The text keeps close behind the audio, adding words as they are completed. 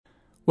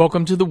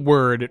Welcome to The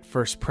Word at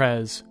First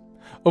Pres.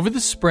 Over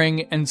the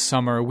spring and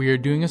summer, we are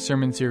doing a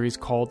sermon series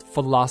called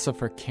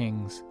Philosopher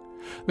Kings.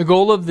 The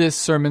goal of this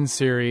sermon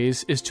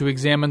series is to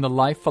examine the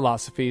life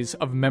philosophies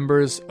of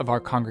members of our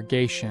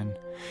congregation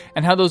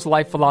and how those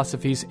life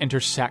philosophies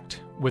intersect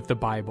with the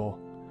Bible.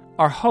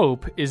 Our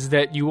hope is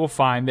that you will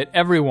find that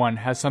everyone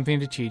has something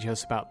to teach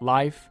us about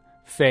life,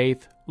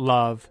 faith,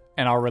 love,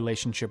 and our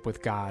relationship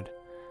with God.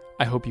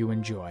 I hope you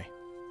enjoy.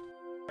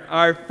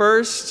 Our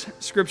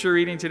first scripture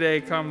reading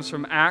today comes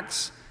from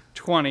Acts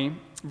 20,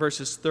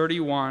 verses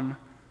 31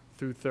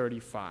 through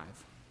 35.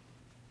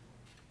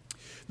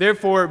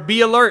 Therefore, be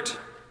alert,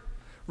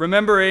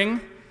 remembering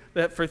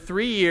that for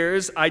 3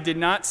 years I did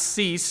not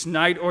cease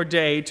night or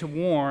day to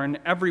warn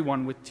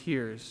everyone with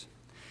tears.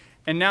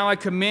 And now I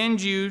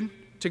commend you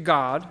to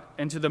God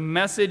and to the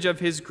message of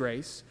his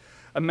grace,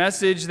 a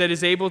message that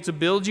is able to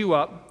build you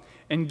up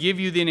and give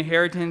you the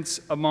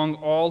inheritance among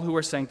all who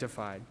are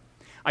sanctified.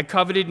 I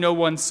coveted no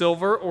one's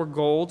silver or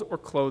gold or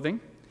clothing.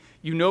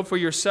 You know for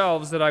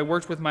yourselves that I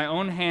worked with my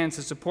own hands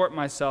to support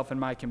myself and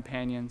my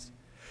companions.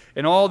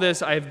 In all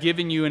this I have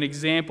given you an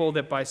example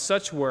that by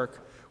such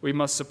work we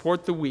must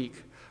support the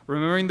weak,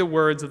 remembering the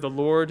words of the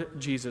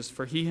Lord Jesus,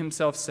 for he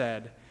himself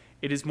said,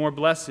 "It is more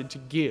blessed to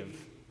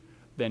give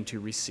than to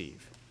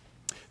receive."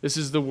 This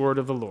is the word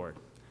of the Lord.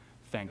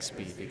 Thanks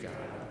be to God.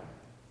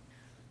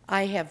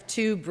 I have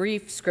two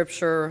brief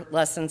scripture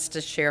lessons to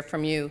share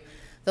from you.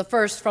 The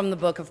first from the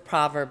book of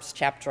Proverbs,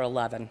 chapter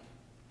 11.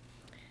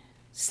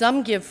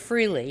 Some give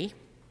freely,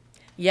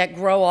 yet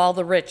grow all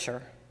the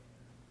richer.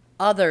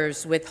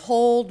 Others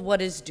withhold what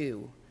is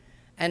due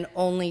and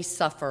only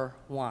suffer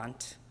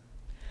want.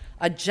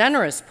 A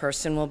generous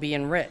person will be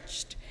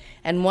enriched,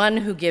 and one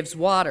who gives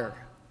water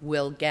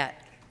will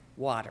get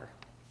water.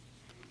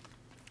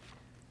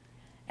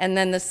 And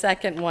then the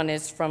second one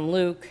is from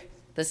Luke,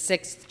 the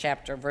 6th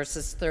chapter,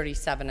 verses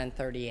 37 and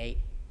 38.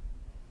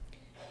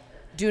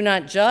 Do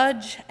not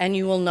judge, and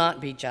you will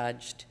not be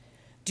judged.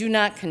 Do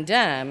not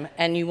condemn,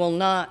 and you will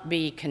not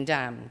be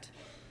condemned.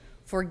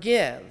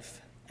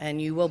 Forgive,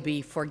 and you will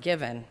be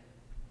forgiven.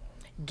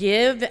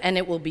 Give, and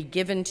it will be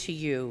given to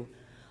you.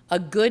 A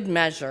good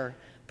measure,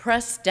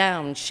 pressed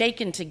down,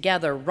 shaken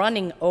together,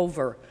 running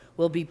over,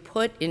 will be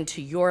put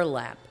into your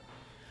lap.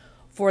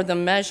 For the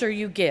measure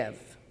you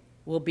give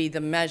will be the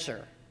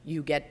measure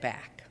you get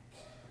back.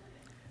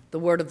 The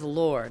word of the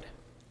Lord.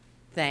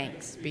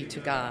 Thanks be to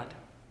God.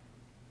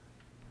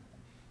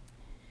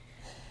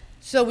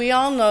 So we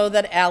all know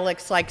that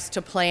Alex likes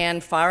to plan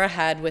far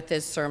ahead with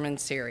his sermon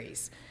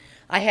series.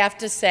 I have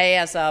to say,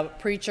 as a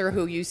preacher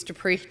who used to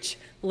preach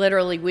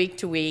literally week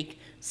to week,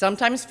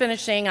 sometimes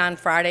finishing on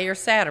Friday or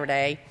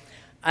Saturday,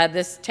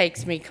 this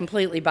takes me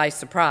completely by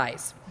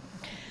surprise.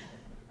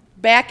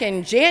 Back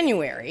in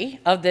January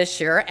of this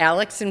year,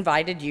 Alex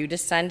invited you to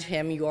send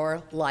him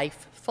your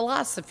life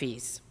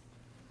philosophies.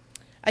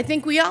 I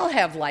think we all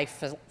have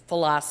life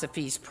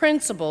philosophies,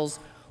 principles,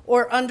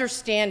 or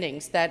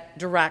understandings that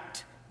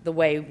direct the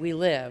way we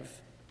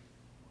live.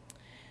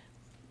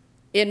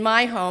 In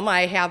my home,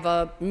 I have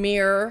a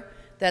mirror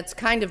that's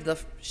kind of the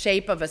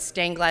shape of a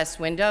stained glass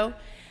window,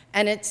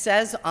 and it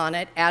says on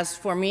it, "As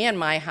for me and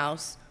my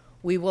house,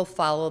 we will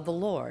follow the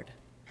Lord."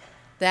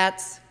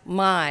 That's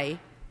my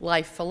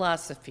life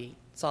philosophy.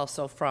 It's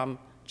also from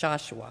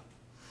Joshua.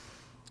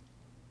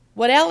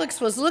 What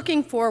Alex was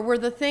looking for were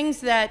the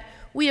things that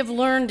we have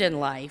learned in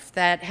life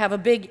that have a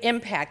big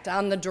impact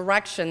on the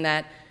direction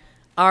that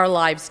our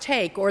lives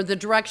take, or the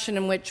direction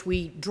in which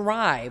we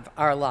drive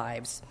our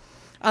lives,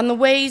 on the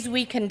ways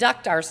we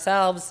conduct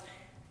ourselves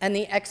and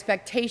the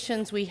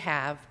expectations we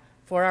have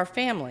for our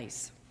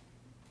families.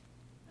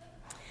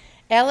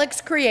 Alex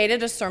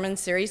created a sermon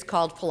series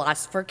called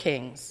Philosopher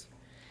Kings.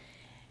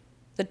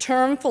 The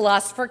term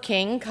philosopher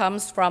king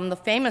comes from the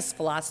famous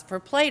philosopher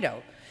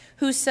Plato,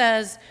 who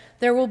says,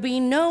 "There will be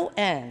no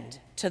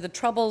end to the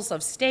troubles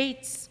of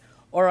states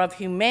or of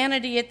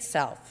humanity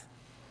itself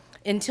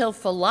until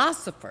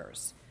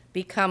philosophers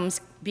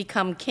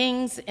become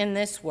kings in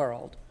this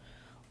world,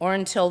 or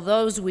until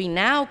those we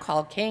now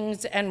call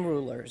kings and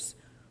rulers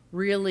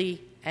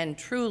really and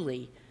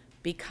truly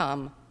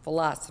become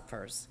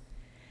philosophers.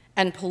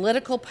 And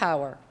political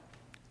power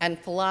and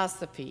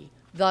philosophy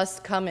thus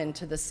come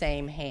into the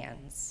same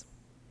hands."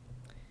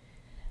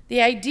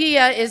 The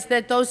idea is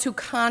that those who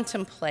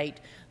contemplate,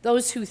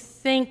 those who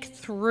think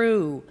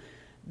through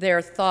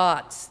their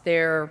thoughts,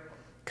 their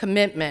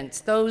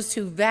commitments, those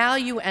who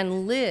value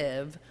and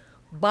live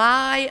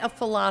by a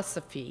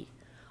philosophy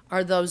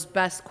are those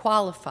best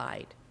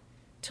qualified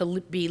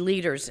to be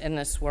leaders in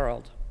this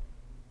world.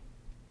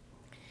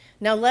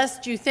 Now,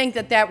 lest you think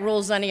that that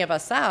rules any of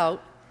us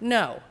out,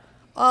 no,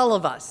 all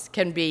of us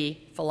can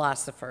be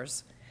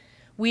philosophers.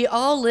 We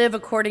all live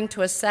according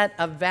to a set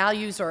of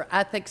values or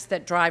ethics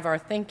that drive our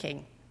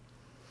thinking.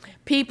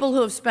 People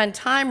who have spent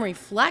time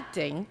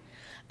reflecting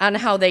on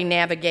how they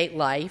navigate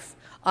life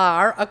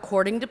are,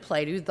 according to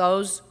Plato,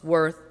 those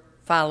worth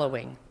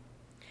following.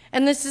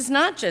 And this is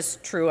not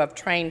just true of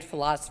trained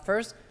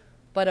philosophers,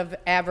 but of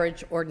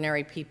average,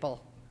 ordinary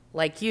people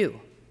like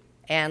you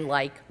and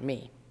like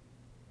me.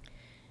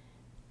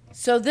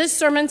 So this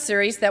sermon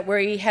series that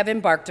we have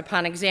embarked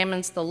upon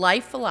examines the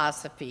life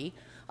philosophy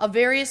of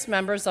various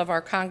members of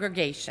our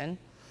congregation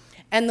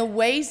and the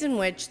ways in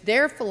which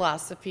their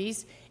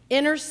philosophies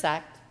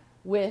intersect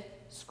with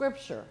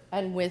Scripture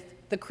and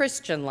with the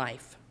Christian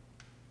life.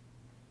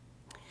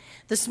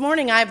 This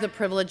morning I have the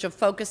privilege of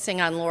focusing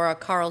on Laura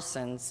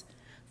Carlson's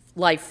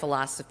life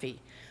philosophy.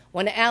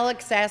 When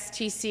Alex asked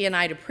TC and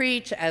I to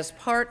preach as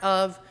part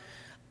of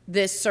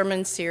this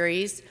sermon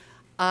series,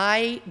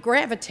 I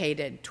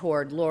gravitated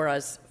toward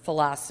Laura's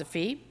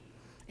philosophy.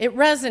 It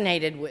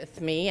resonated with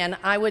me, and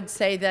I would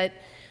say that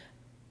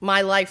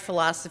my life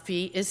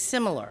philosophy is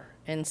similar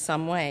in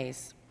some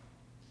ways.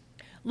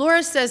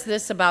 Laura says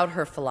this about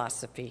her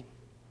philosophy.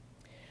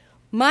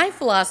 My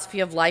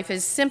philosophy of life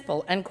is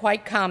simple and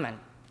quite common: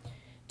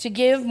 to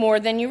give more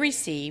than you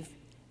receive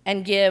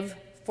and give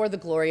for the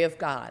glory of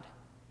God.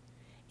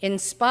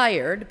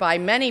 Inspired by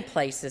many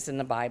places in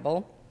the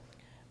Bible,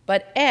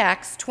 but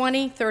Acts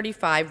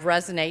 20:35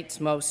 resonates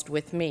most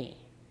with me.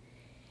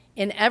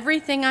 In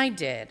everything I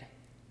did,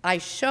 I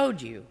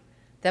showed you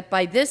that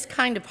by this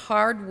kind of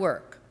hard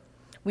work,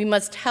 we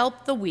must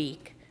help the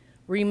weak,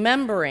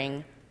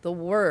 remembering the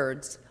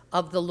words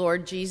of the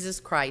Lord Jesus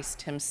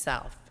Christ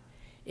himself.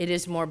 It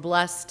is more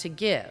blessed to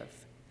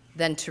give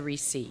than to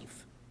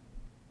receive.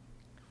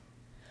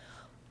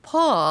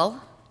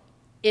 Paul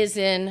is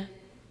in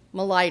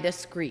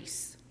Miletus,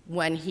 Greece,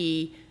 when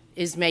he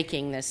is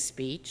making this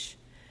speech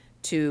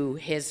to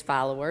his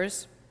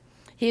followers.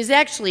 He is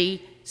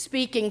actually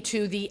speaking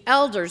to the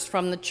elders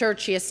from the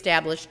church he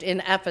established in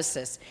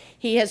Ephesus.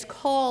 He has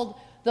called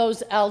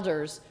those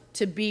elders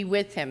to be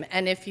with him.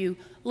 And if you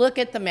look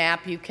at the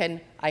map, you can,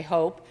 I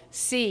hope,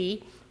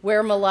 see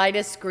where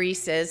Miletus,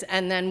 Greece is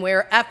and then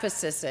where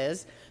Ephesus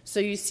is. So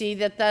you see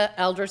that the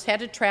elders had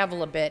to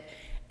travel a bit.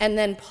 And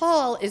then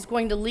Paul is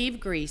going to leave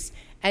Greece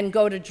and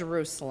go to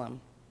Jerusalem.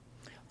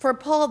 For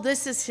Paul,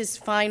 this is his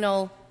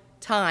final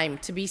time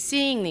to be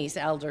seeing these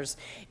elders.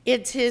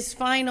 It's his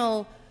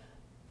final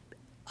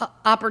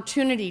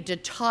opportunity to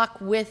talk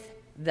with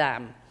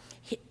them.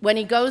 When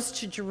he goes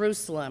to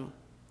Jerusalem,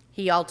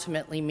 he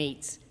ultimately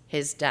meets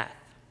his death.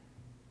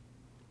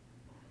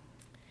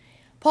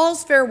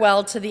 Paul's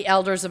farewell to the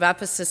elders of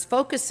Ephesus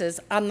focuses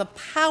on the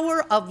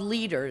power of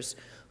leaders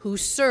who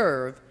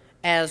serve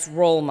as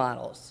role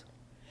models.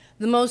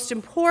 The most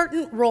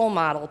important role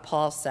model,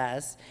 Paul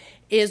says,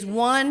 is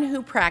one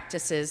who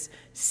practices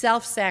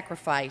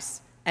self-sacrifice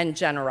and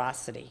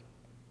generosity.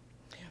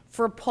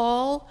 For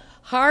Paul,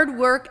 hard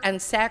work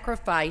and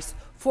sacrifice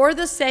for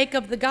the sake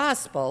of the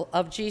gospel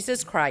of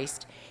Jesus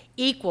Christ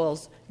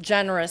equals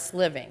generous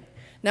living.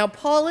 Now,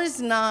 Paul is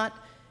not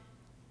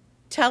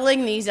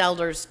telling these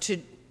elders to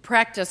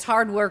practice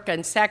hard work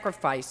and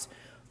sacrifice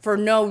for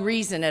no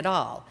reason at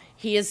all.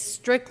 He is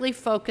strictly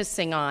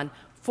focusing on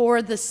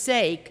for the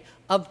sake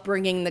of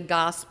bringing the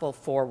gospel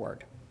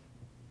forward.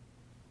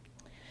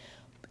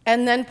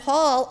 And then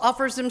Paul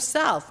offers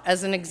himself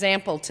as an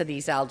example to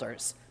these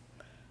elders.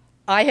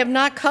 I have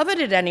not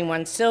coveted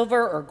anyone's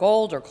silver or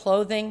gold or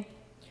clothing.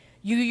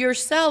 You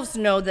yourselves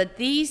know that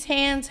these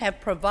hands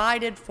have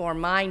provided for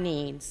my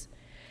needs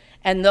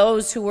and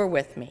those who were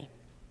with me.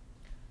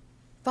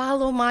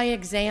 Follow my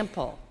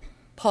example,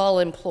 Paul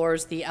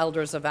implores the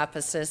elders of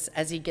Ephesus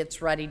as he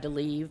gets ready to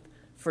leave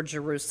for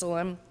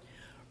Jerusalem.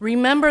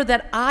 Remember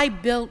that I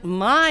built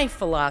my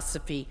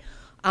philosophy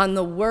on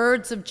the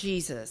words of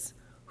Jesus,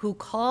 who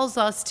calls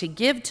us to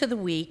give to the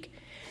weak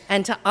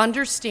and to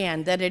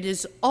understand that it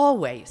is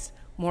always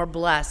more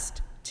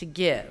blessed to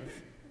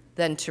give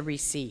than to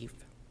receive.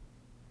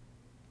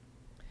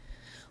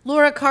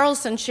 Laura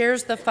Carlson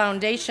shares the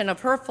foundation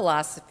of her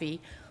philosophy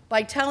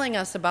by telling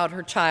us about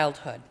her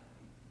childhood.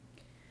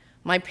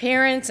 My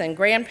parents and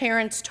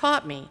grandparents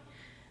taught me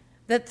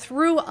that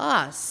through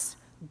us,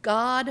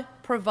 God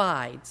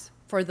provides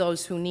for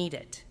those who need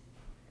it.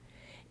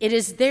 It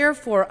is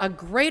therefore a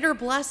greater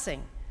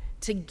blessing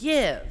to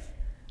give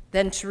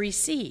than to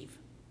receive.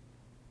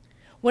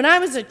 When I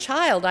was a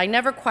child, I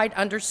never quite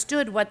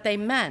understood what they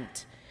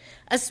meant,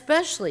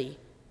 especially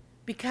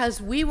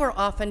because we were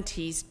often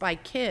teased by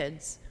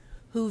kids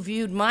who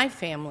viewed my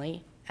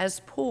family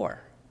as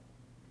poor.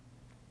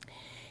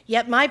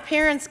 Yet my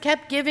parents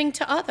kept giving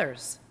to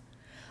others.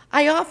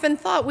 I often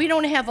thought, we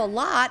don't have a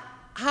lot,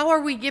 how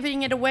are we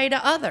giving it away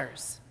to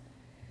others?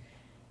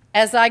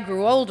 As I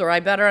grew older, I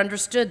better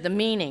understood the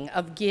meaning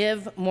of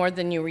give more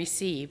than you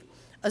receive,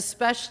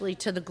 especially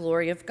to the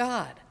glory of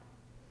God.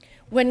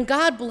 When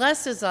God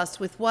blesses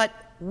us with what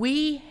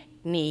we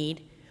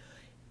need,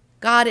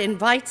 God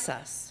invites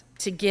us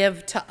to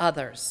give to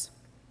others.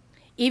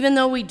 Even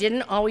though we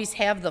didn't always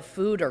have the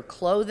food or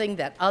clothing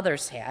that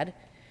others had,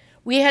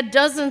 we had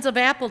dozens of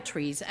apple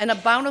trees and a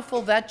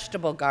bountiful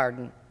vegetable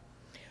garden.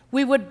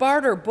 We would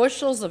barter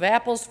bushels of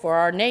apples for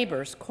our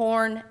neighbors,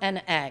 corn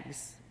and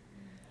eggs.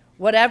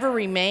 Whatever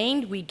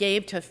remained, we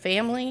gave to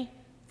family,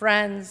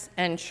 friends,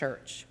 and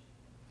church.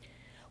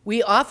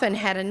 We often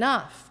had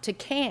enough to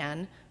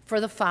can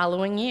for the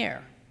following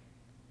year.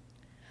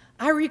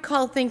 I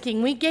recall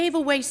thinking, we gave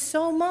away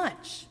so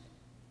much.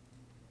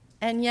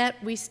 and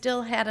yet we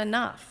still had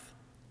enough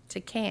to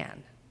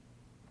can.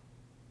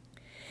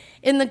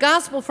 In the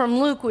Gospel from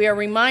Luke, we are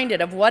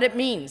reminded of what it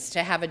means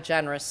to have a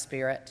generous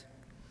spirit.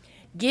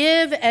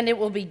 Give, and it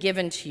will be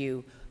given to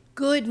you.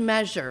 Good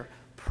measure,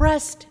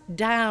 pressed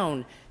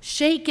down,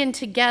 shaken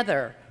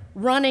together,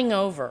 running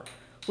over,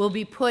 will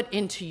be put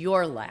into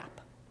your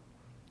lap.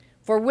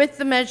 For with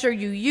the measure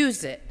you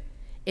use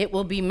it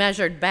will be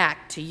measured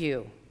back to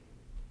you.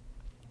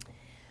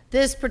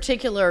 This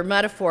particular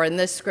metaphor in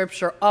this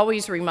scripture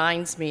always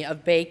reminds me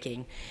of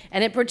baking,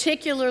 and it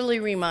particularly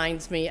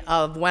reminds me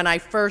of when I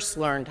first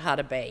learned how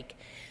to bake.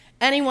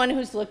 Anyone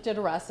who's looked at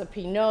a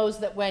recipe knows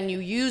that when you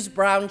use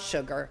brown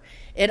sugar,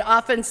 it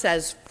often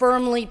says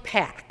firmly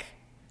pack.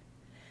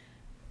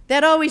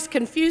 That always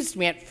confused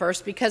me at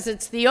first because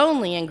it's the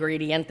only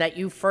ingredient that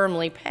you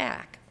firmly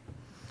pack.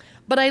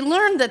 But I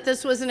learned that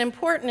this was an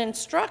important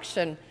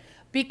instruction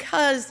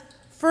because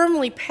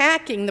firmly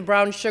packing the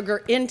brown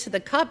sugar into the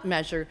cup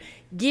measure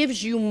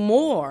gives you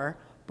more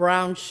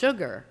brown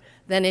sugar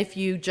than if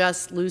you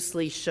just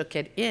loosely shook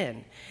it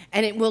in.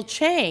 And it will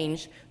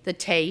change the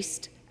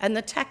taste and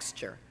the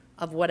texture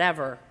of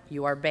whatever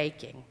you are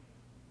baking.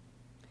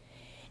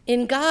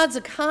 In God's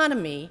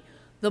economy,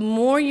 the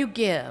more you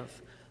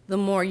give, the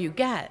more you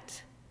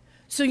get.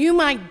 So you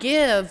might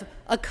give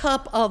a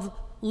cup of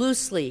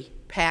loosely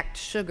packed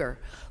sugar,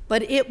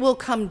 but it will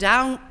come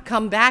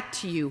back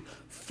to you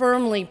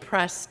firmly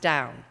pressed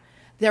down.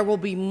 There will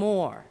be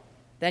more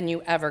than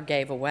you ever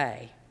gave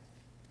away.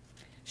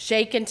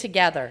 Shaken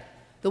together,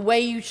 the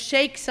way you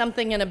shake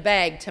something in a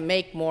bag to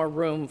make more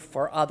room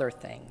for other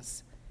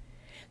things.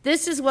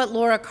 This is what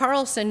Laura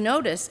Carlson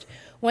noticed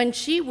when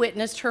she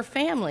witnessed her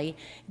family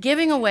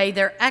giving away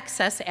their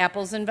excess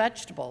apples and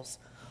vegetables.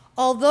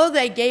 Although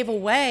they gave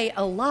away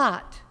a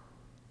lot,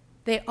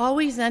 they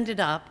always ended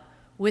up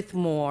with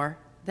more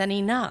than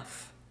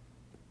enough.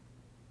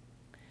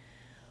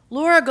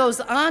 Laura goes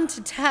on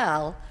to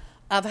tell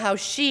of how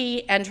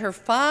she and her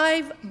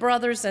 5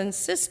 brothers and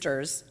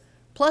sisters,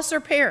 plus her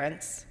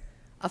parents,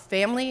 a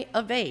family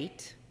of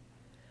 8,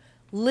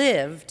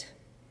 lived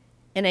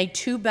in a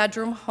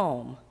 2-bedroom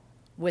home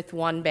with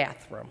 1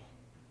 bathroom.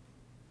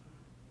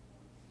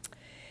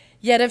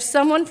 Yet if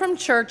someone from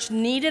church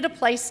needed a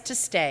place to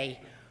stay,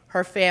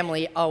 her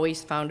family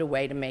always found a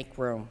way to make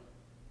room.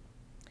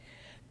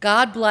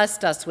 God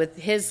blessed us with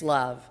his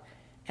love,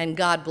 and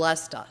God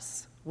blessed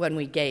us when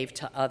we gave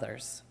to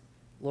others,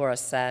 Laura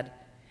said.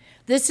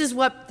 This is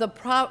what the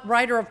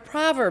writer of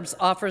Proverbs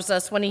offers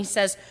us when he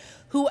says,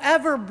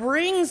 whoever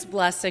brings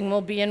blessing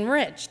will be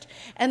enriched,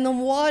 and the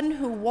one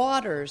who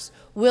waters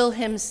will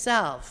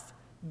himself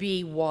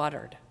be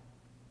watered.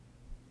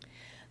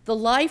 The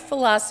life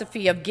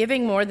philosophy of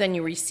giving more than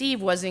you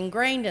receive was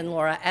ingrained in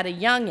Laura at a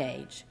young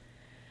age,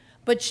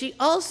 but she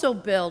also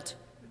built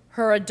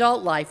her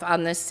adult life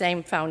on this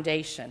same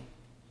foundation.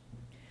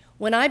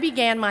 When I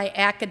began my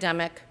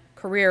academic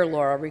career,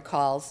 Laura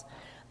recalls,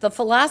 the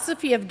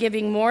philosophy of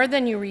giving more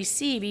than you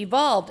receive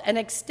evolved and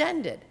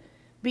extended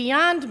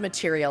beyond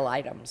material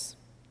items.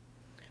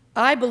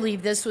 I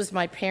believe this was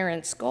my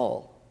parents'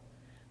 goal,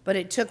 but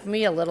it took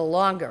me a little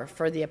longer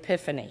for the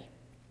epiphany.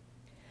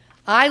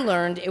 I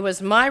learned it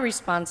was my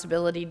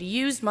responsibility to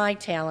use my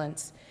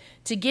talents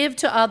to give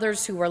to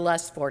others who were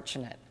less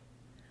fortunate.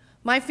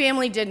 My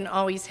family didn't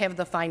always have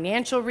the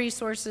financial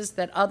resources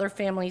that other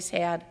families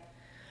had,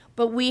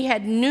 but we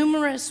had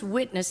numerous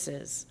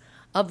witnesses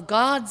of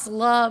God's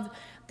love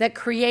that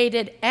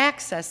created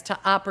access to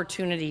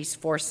opportunities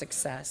for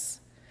success.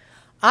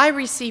 I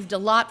received a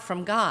lot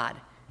from God,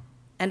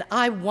 and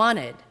I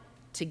wanted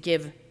to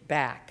give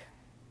back.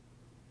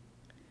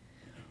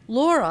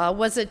 Laura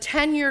was a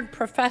tenured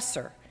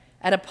professor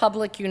at a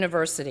public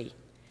university.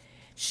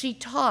 She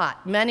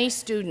taught many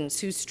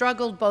students who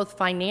struggled both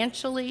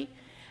financially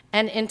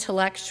and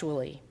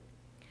intellectually.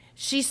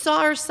 She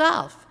saw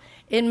herself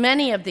in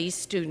many of these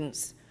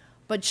students,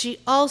 but she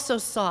also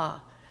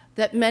saw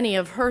that many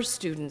of her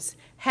students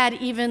had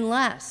even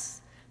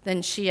less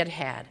than she had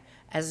had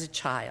as a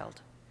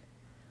child.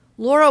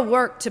 Laura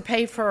worked to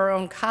pay for her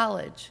own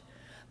college,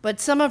 but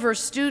some of her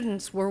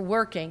students were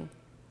working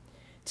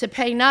to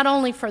pay not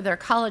only for their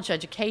college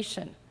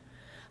education,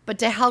 but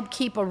to help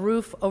keep a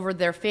roof over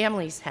their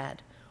family's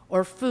head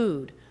or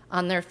food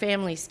on their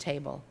family's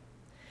table.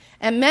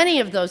 And many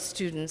of those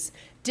students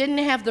didn't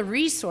have the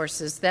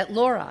resources that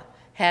Laura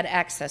had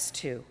access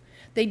to.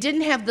 They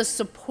didn't have the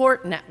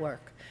support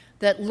network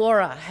that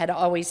Laura had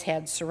always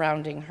had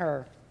surrounding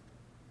her.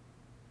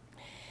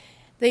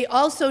 They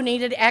also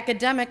needed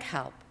academic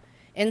help.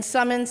 In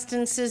some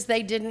instances,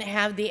 they didn't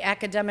have the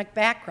academic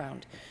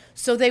background,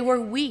 so they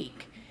were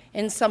weak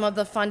in some of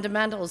the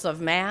fundamentals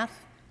of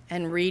math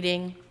and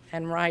reading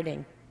and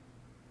writing.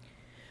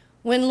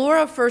 When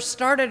Laura first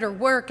started her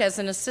work as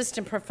an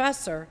assistant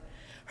professor,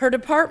 her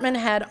department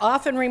head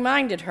often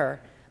reminded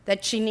her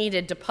that she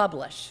needed to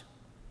publish.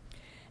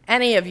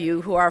 Any of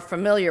you who are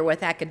familiar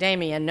with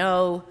academia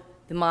know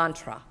the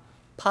mantra,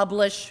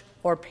 publish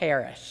or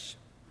perish.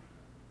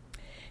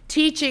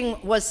 Teaching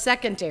was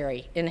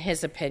secondary in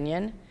his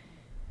opinion,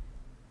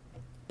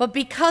 But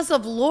because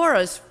of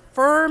Laura's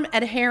firm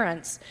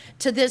adherence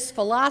to this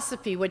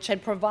philosophy, which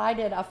had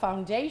provided a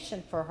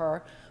foundation for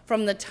her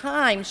from the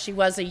time she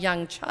was a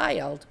young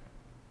child,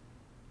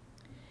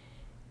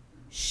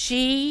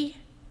 she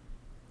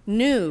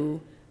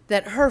knew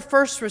that her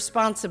first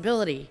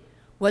responsibility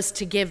was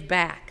to give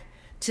back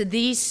to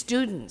these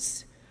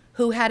students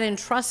who had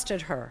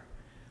entrusted her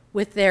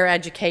with their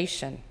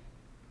education.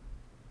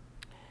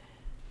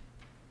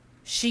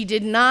 She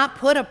did not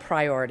put a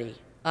priority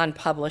on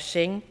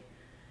publishing.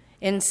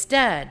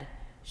 Instead,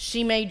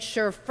 she made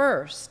sure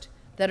first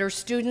that her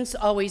students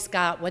always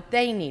got what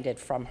they needed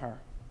from her.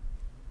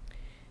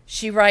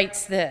 She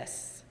writes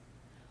this: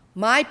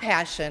 "My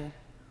passion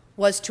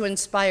was to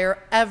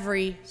inspire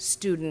every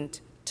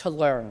student to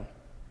learn,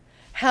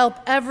 help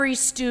every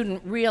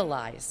student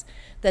realize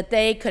that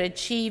they could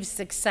achieve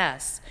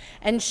success,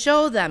 and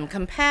show them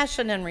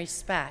compassion and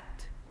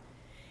respect.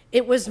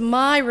 It was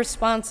my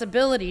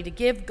responsibility to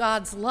give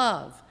God's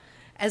love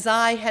as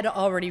I had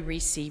already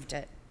received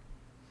it.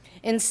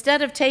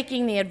 Instead of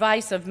taking the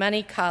advice of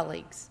many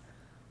colleagues,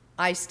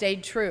 I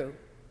stayed true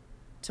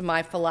to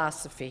my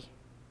philosophy."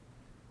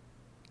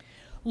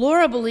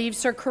 Laura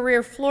believes her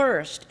career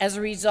flourished as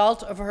a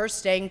result of her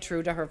staying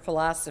true to her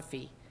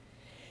philosophy.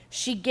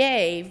 She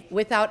gave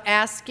without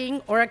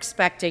asking or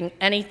expecting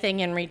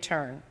anything in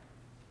return.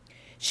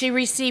 She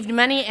received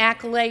many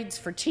accolades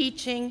for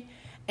teaching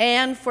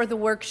and for the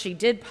work she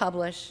did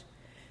publish.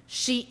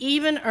 She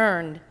even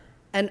earned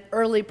an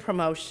early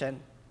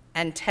promotion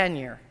and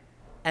tenure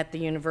at the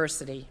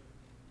university.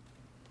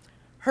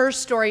 Her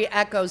story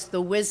echoes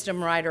the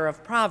wisdom writer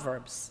of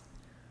Proverbs: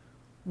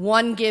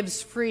 "One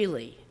gives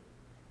freely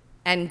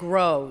and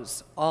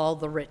grows all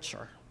the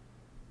richer."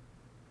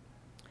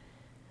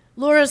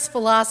 Laura's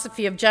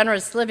philosophy of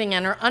generous living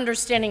and her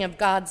understanding of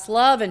God's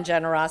love and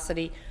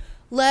generosity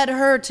led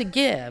her to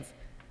give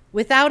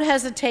without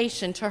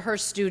hesitation to her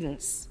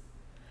students.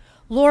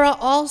 Laura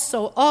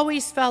also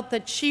always felt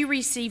that she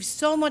received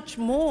so much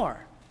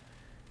more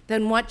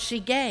than what she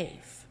gave.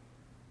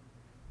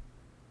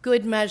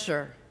 Good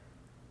measure,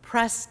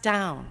 pressed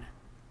down,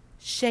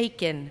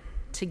 shaken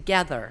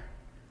together,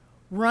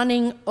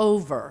 running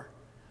over,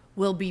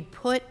 will be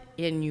put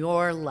in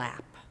your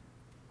lap.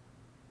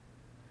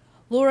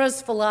 Laura's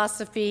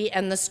philosophy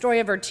and the story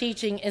of her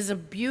teaching is a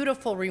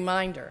beautiful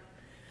reminder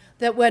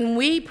that when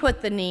we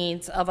put the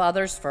needs of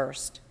others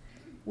first,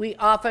 we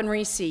often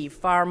receive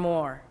far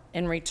more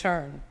in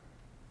return.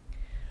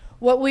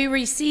 What we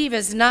receive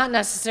is not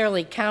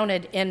necessarily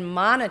counted in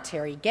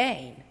monetary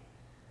gain,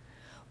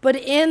 but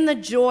in the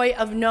joy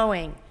of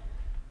knowing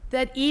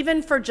that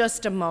even for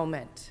just a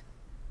moment,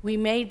 we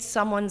made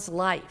someone's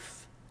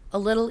life a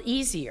little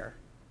easier,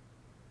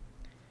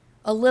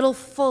 a little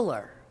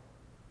fuller,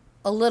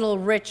 a little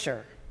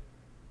richer.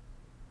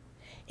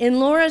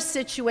 In Laura's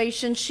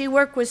situation, she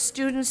worked with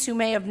students who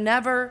may have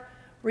never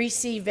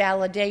received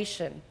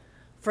validation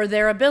for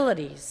their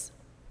abilities.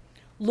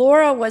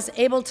 Laura was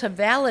able to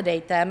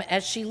validate them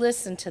as she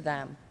listened to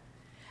them.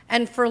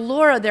 And for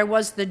Laura, there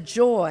was the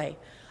joy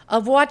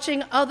of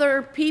watching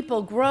other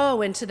people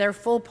grow into their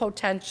full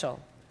potential.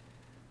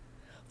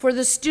 For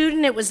the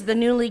student, it was the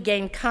newly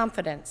gained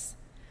confidence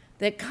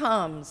that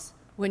comes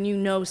when you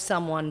know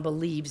someone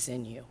believes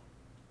in you.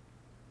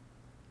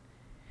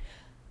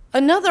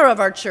 Another of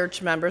our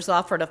church members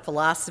offered a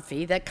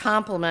philosophy that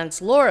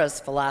complements Laura's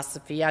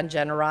philosophy on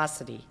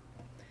generosity.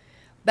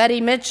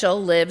 Betty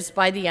Mitchell lives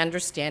by the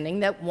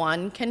understanding that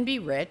one can be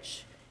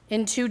rich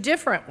in two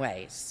different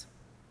ways.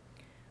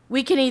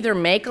 We can either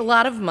make a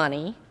lot of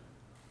money,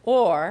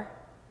 or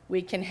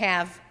we can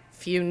have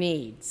few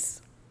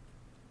needs.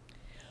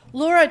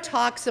 Laura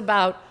talks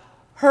about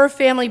her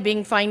family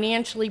being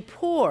financially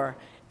poor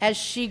as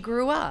she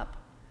grew up.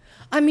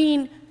 I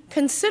mean,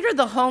 consider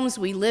the homes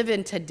we live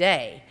in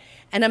today,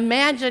 and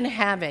imagine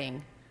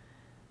having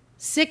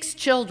 6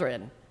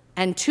 children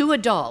and 2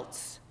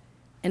 adults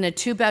in a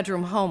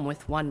 2-bedroom home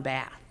with 1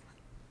 bath.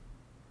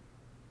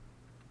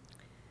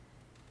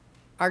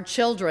 Our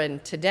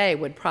children today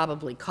would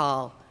probably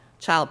call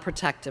Child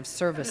Protective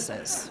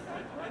Services.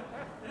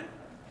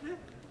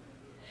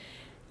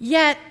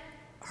 Yet,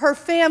 her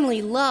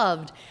family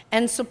loved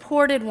and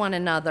supported one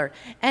another,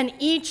 and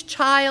each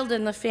child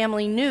in the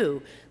family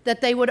knew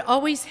that they would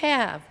always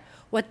have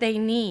what they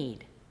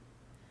need.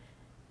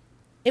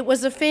 It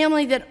was a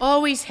family that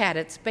always had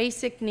its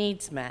basic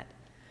needs met,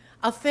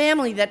 a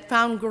family that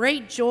found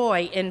great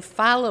joy in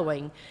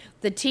following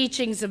the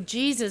teachings of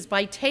Jesus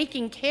by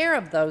taking care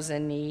of those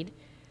in need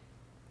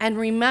and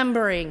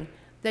remembering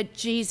that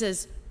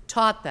Jesus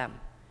taught them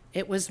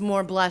it was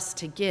more blessed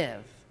to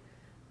give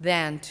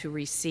than to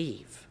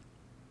receive.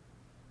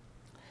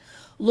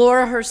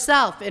 Laura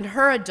herself, in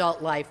her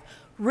adult life,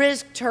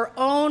 risked her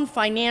own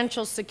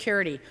financial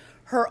security,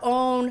 her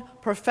own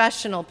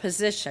professional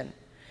position,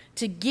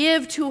 to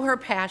give to her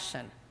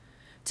passion,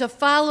 to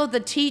follow the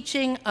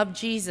teaching of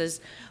Jesus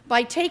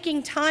by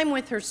taking time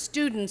with her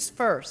students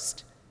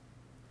first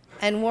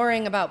and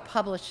worrying about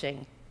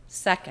publishing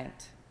second.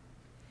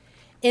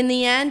 In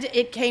the end,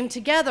 it came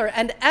together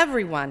and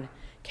everyone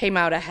came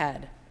out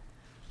ahead.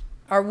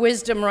 Our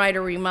wisdom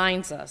writer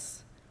reminds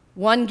us,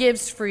 one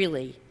gives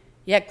freely,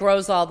 yet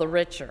grows all the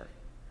richer.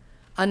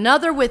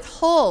 Another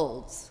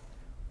withholds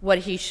what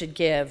he should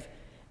give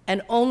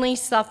and only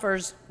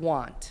suffers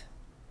want.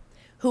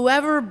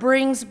 Whoever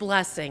brings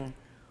blessing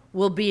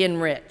will be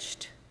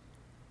enriched,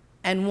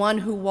 and one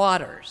who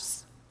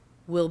waters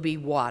will be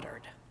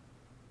watered.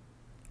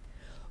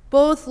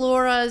 Both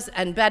Laura's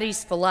and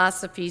Betty's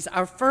philosophies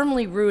are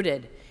firmly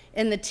rooted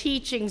in the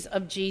teachings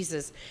of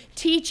Jesus,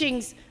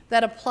 teachings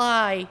that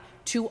apply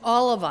to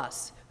all of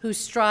us who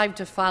strive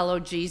to follow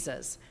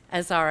Jesus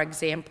as our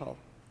example.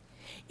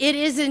 It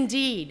is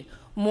indeed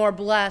more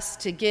blessed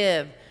to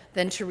give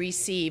than to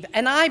receive,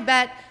 and I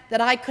bet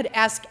that I could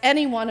ask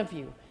any one of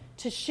you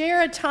to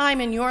share a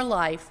time in your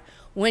life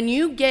when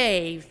you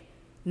gave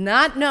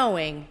not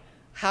knowing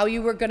how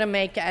you were going to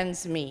make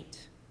ends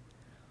meet,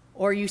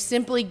 or you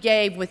simply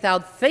gave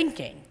without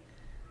thinking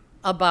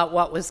about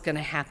what was going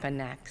to happen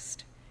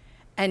next,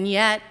 and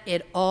yet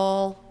it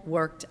all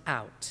worked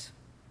out.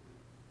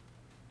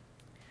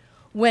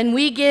 When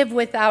we give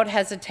without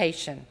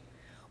hesitation,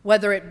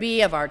 whether it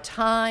be of our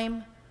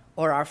time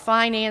or our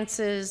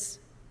finances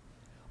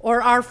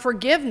or our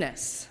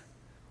forgiveness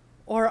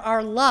or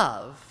our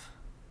love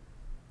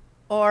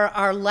or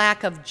our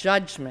lack of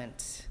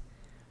judgment,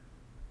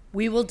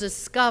 we will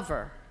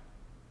discover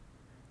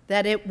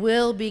that it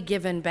will be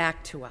given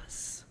back to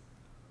us,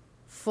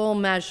 full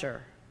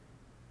measure,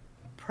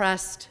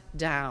 pressed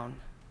down,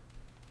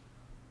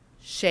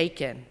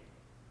 shaken,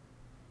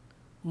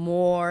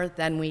 more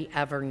than we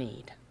ever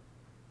need.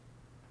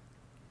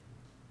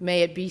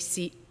 May it be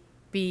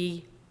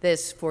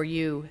this for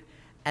you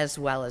as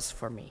well as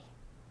for me.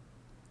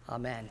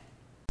 Amen.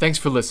 Thanks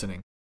for listening.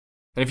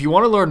 And if you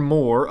want to learn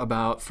more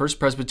about First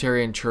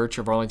Presbyterian Church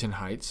of Arlington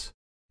Heights,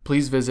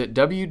 please visit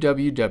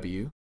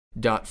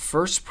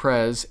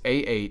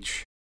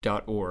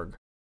www.firstpresah.org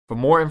for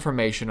more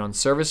information on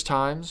service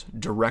times,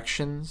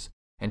 directions,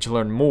 and to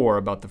learn more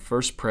about the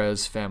First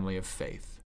Pres family of faith.